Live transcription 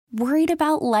Worried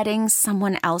about letting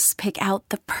someone else pick out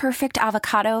the perfect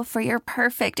avocado for your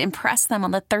perfect impress them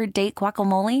on the third date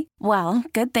guacamole? Well,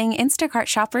 good thing Instacart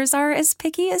shoppers are as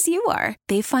picky as you are.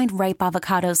 They find ripe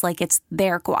avocados like it's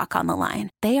their guac on the line.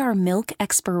 They are milk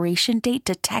expiration date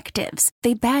detectives.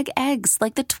 They bag eggs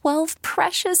like the 12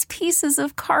 precious pieces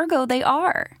of cargo they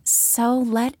are. So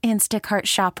let Instacart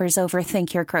shoppers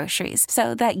overthink your groceries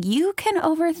so that you can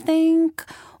overthink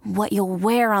what you'll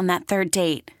wear on that third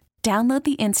date. Download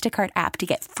the Instacart app to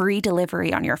get free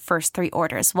delivery on your first 3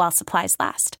 orders while supplies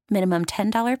last. Minimum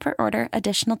 $10 per order.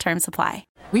 Additional terms apply.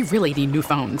 We really need new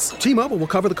phones. T-Mobile will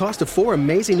cover the cost of 4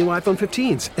 amazing new iPhone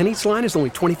 15s, and each line is only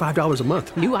 $25 a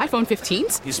month. New iPhone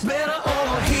 15s? It's better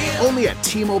over here. Only at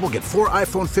T-Mobile, get 4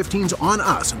 iPhone 15s on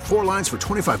us and 4 lines for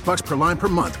 $25 per line per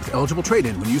month with eligible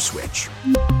trade-in when you switch.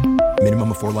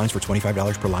 Minimum of 4 lines for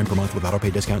 $25 per line per month with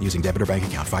autopay discount using debit or bank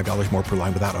account. $5 more per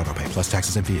line without autopay, plus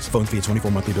taxes and fees. Phone fee at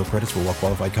 24 monthly bill credits for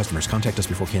well-qualified customers. Contact us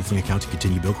before canceling account to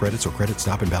continue bill credits or credit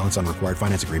stop and balance on required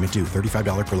finance agreement due.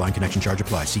 $35 per line connection charge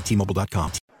applies. See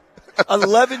T-Mobile.com.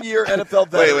 11-year NFL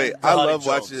veteran. Wait. I Dhani love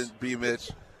Jones. watching B.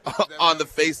 Mitch on the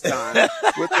FaceTime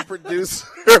with the producer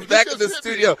back in the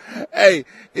studio. Hey,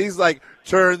 he's like,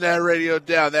 turn that radio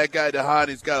down. That guy,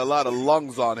 Dhani's got a lot of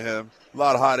lungs on him, a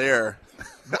lot of hot air.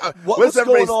 What's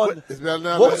going on?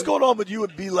 What was going on with you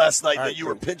and B last night that you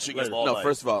were pinching him all night? No,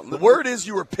 first of all, the word is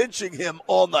you were pinching him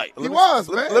all night. Man.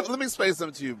 Let me explain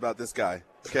something to you about this guy,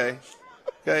 okay?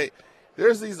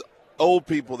 There's these old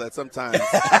people that sometimes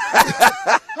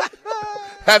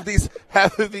have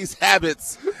these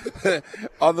habits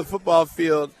on the football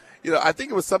field. You know, I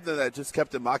think it was something that just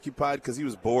kept him occupied because he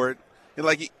was bored. And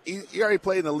like he already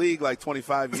played in the league like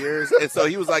 25 years, and so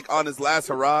he was like on his last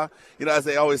hurrah. You know, as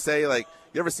they always say, like,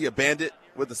 you ever see a bandit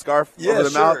with the scarf over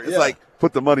the mouth? It's like,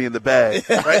 put the money in the bag,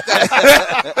 right?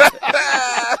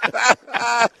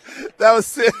 That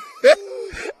was it.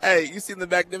 Hey, you seen the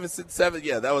Magnificent Seven?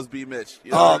 Yeah, that was B. Mitch.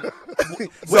 You know?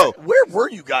 So where were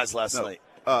you guys last night?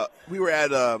 We were at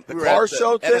the car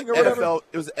show thing or whatever. NFL,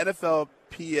 it was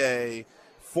NFLPA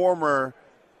former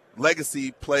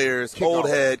legacy players old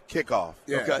head kickoff.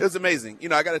 Yeah. Okay. It was amazing. You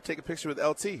know, I got to take a picture with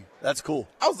LT. That's cool.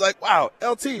 I was like, wow,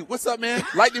 LT, what's up, man?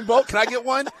 Lightning bolt, can I get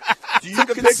one? Do you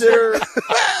consider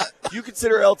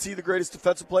LT the greatest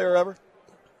defensive player ever?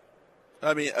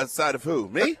 I mean, aside of who?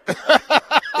 Me?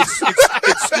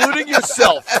 Excluding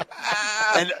yourself.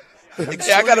 And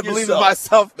yeah, I got to believe in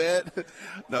myself, man.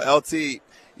 No, LT, you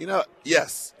know,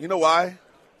 yes. You know why?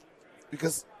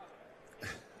 Because,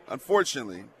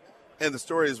 unfortunately, and the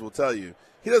stories will tell you,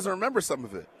 he doesn't remember some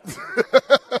of it.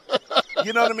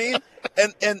 You know what I mean?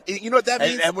 And you know what that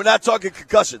means? And we're not talking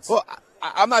concussions. Well,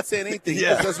 I'm not saying anything. He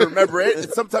just doesn't remember it. And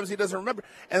sometimes he doesn't remember.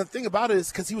 And the thing about it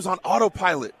is because he was on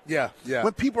autopilot. Yeah.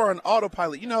 When people are on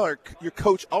autopilot, you know, your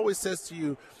coach always says to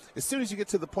you, as soon as you get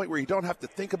to the point where you don't have to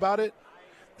think about it,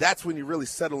 that's when you really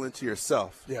settle into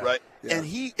yourself. Yeah. Right. Yeah. And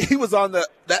he was on that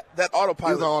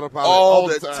autopilot, He was on autopilot all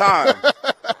the time.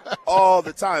 All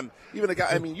the time. Even a guy,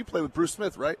 I mean, you play with Bruce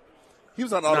Smith, right? He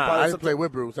was on autopilot. I didn't play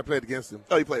with Bruce. I played against him.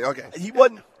 Oh, you played. Okay. He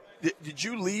wasn't. Did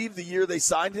you leave the year they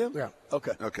signed him? Yeah.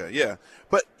 Okay, yeah.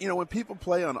 But, you know, when people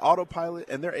play on autopilot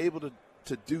and they're able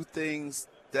to do things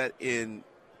that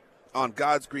on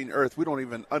God's green earth, we don't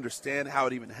even understand how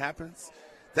it even happens,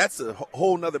 that's a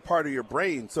whole nother part of your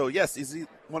brain. So, yes, is he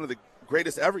one of the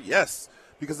greatest ever? Yes,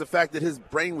 because the fact that his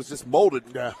brain was just molded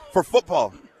for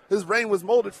football. His brain was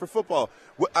molded for football.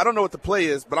 I don't know what the play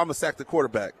is, but I'm gonna sack the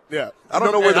quarterback. Yeah, I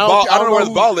don't know where the ball. I don't know where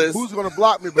the ball is. Who's gonna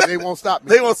block me? But they won't stop me.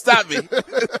 They won't stop me.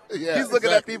 Yeah, he's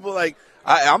looking at people like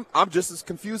I'm just as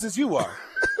confused as you are.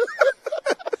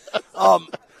 I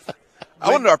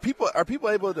wonder, are people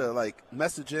able to like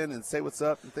message in and say what's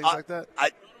up and things like that?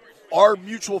 Our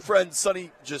mutual friend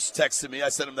Sonny just texted me. I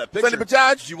sent him that picture. Sonny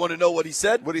Bajaj? Do you want to know what he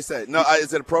said? What did he say? No,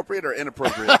 is it appropriate or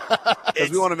inappropriate? Because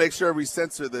we want to make sure we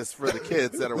censor this for the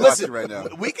kids that are watching right now.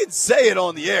 We can say it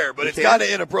on the air, but it's kind of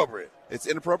inappropriate. It's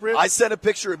inappropriate? I sent a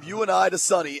picture of you and I to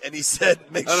Sonny, and he said,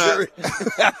 make sure.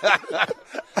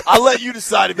 I'll let you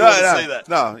decide if you want to say that.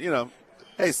 No, you know.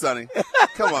 Hey, Sonny,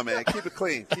 come on, man. Keep it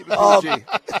clean. Keep it PG.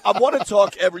 I want to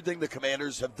talk everything the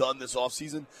Commanders have done this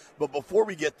offseason, but before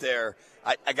we get there,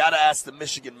 I got to ask the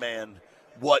Michigan man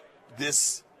what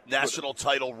this national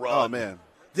title run. Oh, man.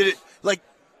 Did it, like,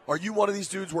 are you one of these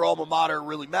dudes where alma mater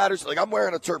really matters? Like, I'm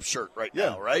wearing a Terp shirt right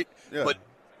now, right? Yeah. But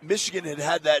Michigan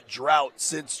had that drought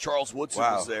since Charles Woodson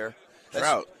was there.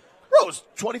 Drought. Bro, it was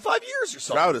 25 years or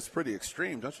something. Drought is pretty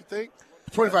extreme, don't you think?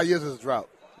 25 years is a drought.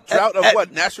 Drought of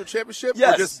what? National championship?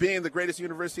 Yes. Or just being the greatest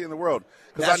university in the world?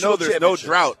 Because I know there's no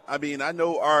drought. I mean, I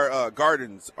know our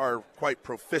gardens are quite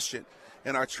proficient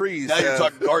and our trees Now you're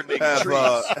talking gardening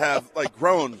trees. Have like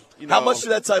grown. How much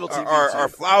did that title team our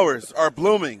flowers are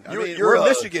blooming. We're in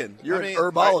Michigan. You're an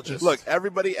herbologist. Right? Look,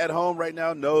 everybody at home right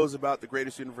now knows about the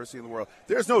greatest university in the world.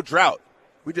 There's no drought.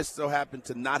 We just so happen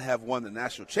to not have won the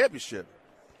national championship.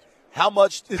 How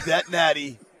much did that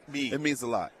natty mean? It means a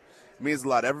lot. It means a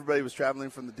lot. Everybody was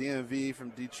traveling from the DMV, from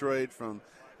Detroit, from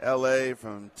L.A.,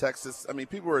 from Texas. I mean,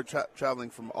 people were traveling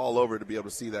from all over to be able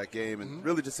to see that game and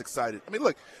really just excited. I mean,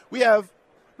 look, we have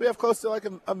close to like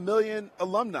a million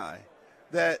alumni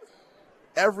that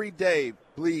every day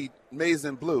bleed maize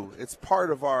and blue. It's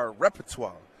part of our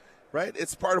repertoire, right?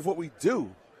 It's part of what we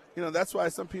do. You know, that's why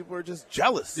some people are just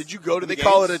jealous. Did you go to the games?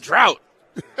 They call it a drought.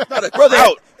 Not a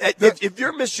drought. If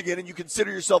you're Michigan and you consider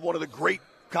yourself one of the great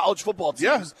college football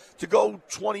teams, to go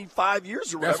 25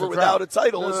 years or whatever without a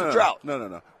title is a drought.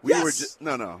 No. Yes. Were just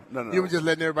no. You were just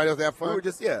letting everybody else have fun? We were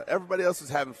just, everybody else was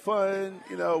having fun.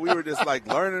 You know, we were just like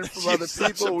learning from other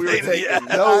people. We were taking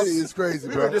notes. It's crazy,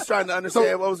 we bro. were just trying to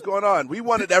understand what was going on. We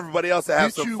wanted everybody else to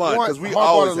have some fun because we Harbaugh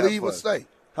always to have leave fun. or stay?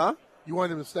 Huh? You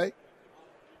wanted him to stay?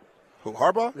 Who,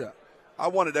 Harbaugh? Yeah. I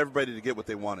wanted everybody to get what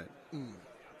they wanted.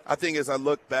 I think as I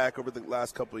look back over the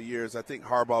last couple of years, I think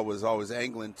Harbaugh was always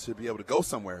angling to be able to go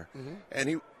somewhere, and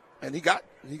he got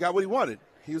what he wanted.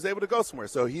 He was able to go somewhere.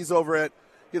 So he's over at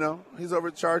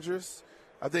the Chargers.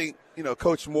 I think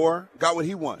Coach Moore got what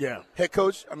he wanted. Yeah. Head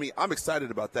coach. I mean, I'm excited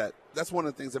about that. That's one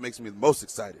of the things that makes me the most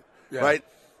excited. Yeah. Right.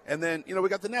 And then we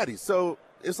got the Natties. So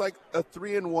it's like a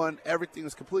 3-1. Everything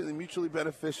is completely mutually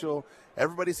beneficial.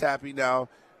 Everybody's happy now.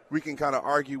 We can kind of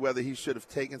argue whether he should have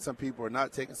taken some people or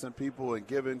not taken some people and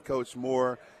given Coach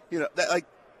Moore,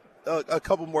 a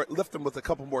couple more, lift him with a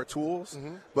couple more tools.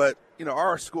 But,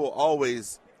 our school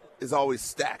is always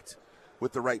stacked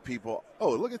with the right people.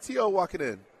 Oh, look at T.O. walking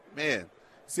in. Man,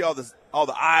 see all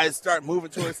the eyes start moving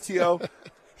towards T.O.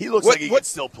 He looks like he can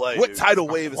still play. What tidal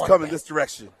wave is coming this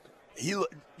direction? You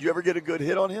ever get a good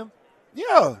hit on him?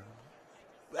 Yeah.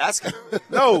 Ask him.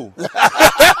 No.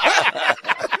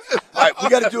 All right, we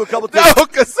got to do a couple things. No,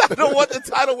 because I don't want the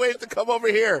tidal wave to come over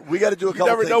here. We got to do a couple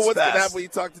things. You never know what's going to happen when you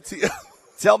talk to T.O.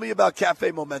 Tell me about Cafe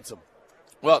Momentum.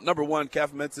 Well, number one,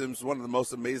 Cafe Momentum is one of the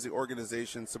most amazing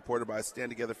organizations supported by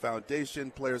Stand Together Foundation,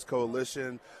 Players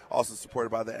Coalition, also supported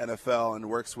by the NFL, and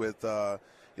works with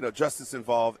justice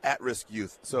involved at-risk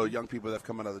youth, so young people that have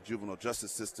come out of the juvenile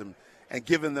justice system, and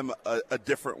giving them a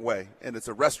different way. And it's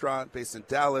a restaurant based in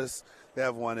Dallas. They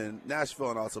have one in Nashville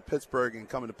and also Pittsburgh, and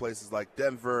coming to places like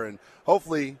Denver and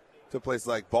hopefully to places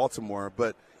like Baltimore.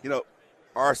 But,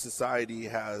 our society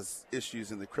has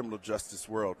issues in the criminal justice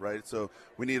world, right? So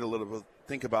we need a little bit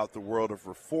think about the world of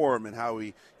reform and how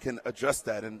we can adjust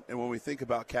that. And when we think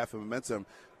about Cafe Momentum,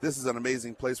 this is an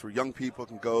amazing place where young people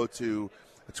can go to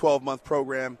a 12-month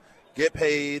program, get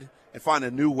paid, and find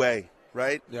a new way,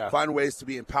 right? Yeah. Find ways to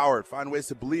be empowered, find ways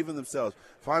to believe in themselves,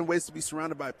 find ways to be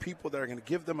surrounded by people that are going to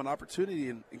give them an opportunity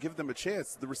and give them a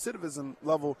chance. The recidivism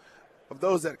level of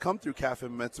those that come through Cafe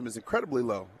Momentum is incredibly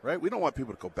low, right? We don't want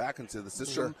people to go back into the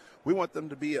system. Sure. We want them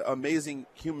to be amazing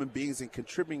human beings and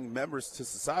contributing members to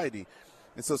society.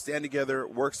 And so Stand Together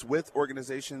works with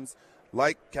organizations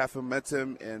like Cafe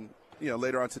Momentum, and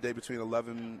later on today between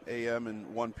 11 a.m.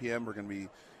 and 1 p.m. we're going to be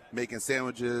making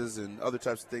sandwiches and other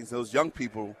types of things. Those young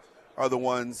people are the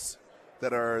ones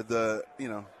that are that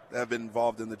have been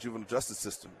involved in the juvenile justice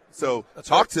system. So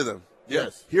talk to them.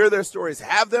 Yes. Hear their stories.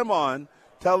 Have them on.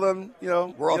 Tell them,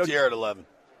 We're off the air at 11.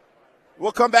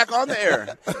 We'll come back on the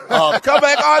air. Come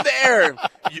back on the air.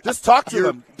 Just talk to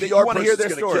them. You want to hear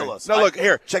their story. Kill us. No, look,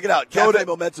 here. Check it out.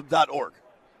 CafeMomentum.org.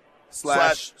 /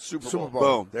 Super Bowl.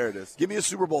 Boom. There it is. Give me a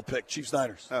Super Bowl pick. Chiefs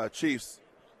Niners. Chiefs,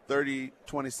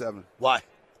 30-27.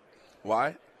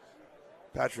 Why?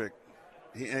 Patrick,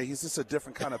 he's just a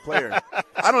different kind of player.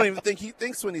 I don't even think he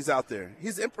thinks when he's out there.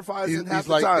 He's improvising half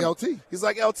the time. He's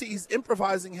like LT. He's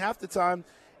improvising half the time.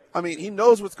 I mean, he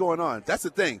knows what's going on. That's the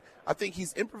thing. I think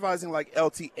he's improvising like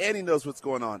LT, and he knows what's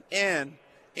going on. And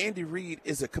Andy Reid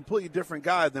is a completely different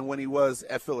guy than when he was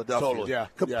at Philadelphia. Totally. Yeah.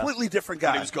 Completely different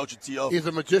guy. When he was coaching T.O. He's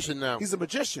a magician now. He's a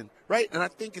magician, right? And I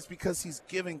think it's because he's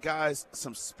giving guys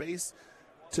some space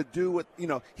to do what,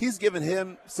 he's given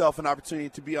himself an opportunity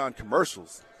to be on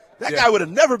commercials. That guy would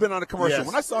have never been on a commercial. Yes.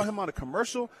 When I saw him on a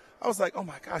commercial, I was like, oh,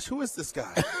 my gosh, who is this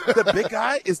guy? The big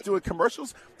guy is doing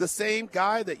commercials. The same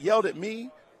guy that yelled at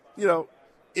me,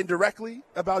 indirectly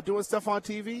about doing stuff on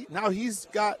TV. Now he's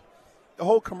got a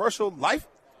whole commercial life.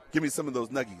 Give me some of those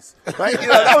nuggies. Right?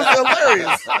 That was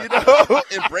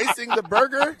hilarious. Embracing the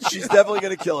burger. She's definitely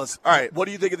going to kill us. All right. What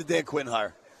do you think of the Dan Quinn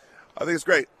hire? I think it's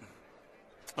great.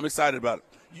 I'm excited about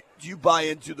it. Do you buy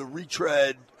into the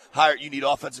retread hire? You need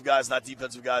offensive guys, not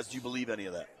defensive guys. Do you believe any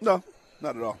of that? No,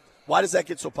 not at all. Why does that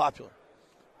get so popular?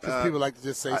 Because people like to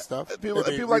just say stuff. People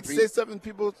like to say stuff, and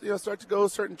people start to go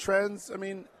certain trends. I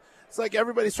mean, it's like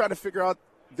everybody's trying to figure out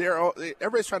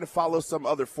everybody's trying to follow some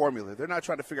other formula. They're not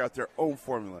trying to figure out their own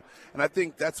formula. And I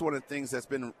think that's one of the things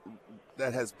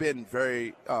that has been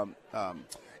very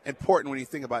important when you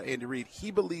think about Andy Reid. He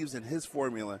believes in his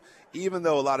formula, even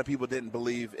though a lot of people didn't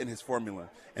believe in his formula.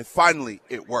 And finally,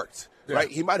 it worked, right?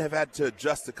 He might have had to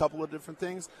adjust a couple of different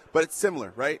things, but it's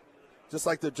similar, right? Just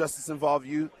like the justice involved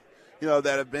youth, that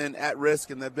have been at risk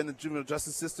and that have been in the juvenile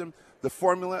justice system, the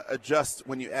formula adjusts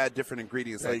when you add different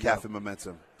ingredients like Cafe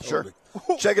Momentum. Sure.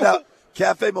 Check it out.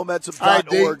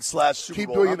 CafeMomentum.org/Super Keep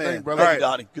Bowl. doing your thing, brother. Thank you,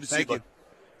 Donnie. Good to see you.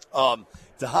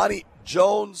 Dhani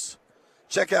Jones.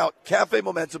 Check out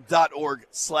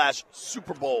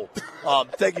CafeMomentum.org/Super Bowl.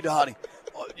 Thank you, Dhani.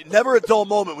 Never a dull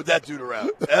moment with that dude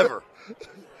around, ever.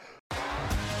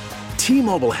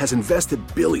 T-Mobile has invested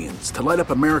billions to light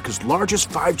up America's largest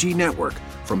 5G network,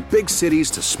 from big cities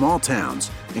to small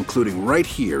towns, including right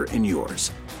here in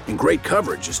yours. And great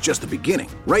coverage is just the beginning.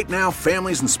 Right now,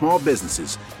 families and small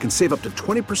businesses can save up to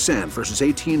 20% versus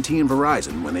AT&T and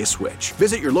Verizon when they switch.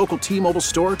 Visit your local T-Mobile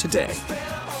store today.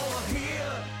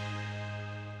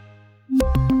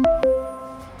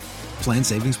 Plan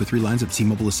savings with 3 lines of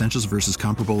T-Mobile Essentials versus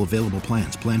comparable available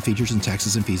plans. Plan features and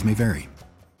taxes and fees may vary.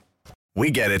 We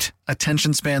get it.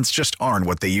 Attention spans just aren't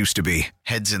what they used to be.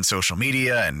 Heads in social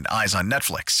media and eyes on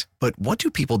Netflix. But what do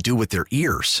people do with their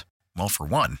ears? Well, for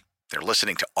one, they're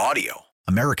listening to audio.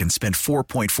 Americans spend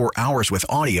 4.4 hours with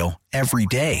audio every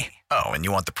day. Oh, and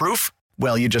you want the proof?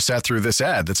 Well, you just sat through this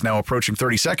ad that's now approaching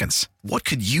 30 seconds. What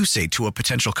could you say to a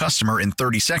potential customer in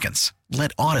 30 seconds?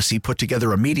 Let Odyssey put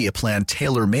together a media plan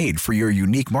tailor-made for your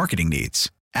unique marketing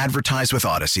needs. Advertise with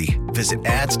Odyssey. Visit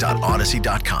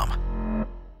ads.odyssey.com.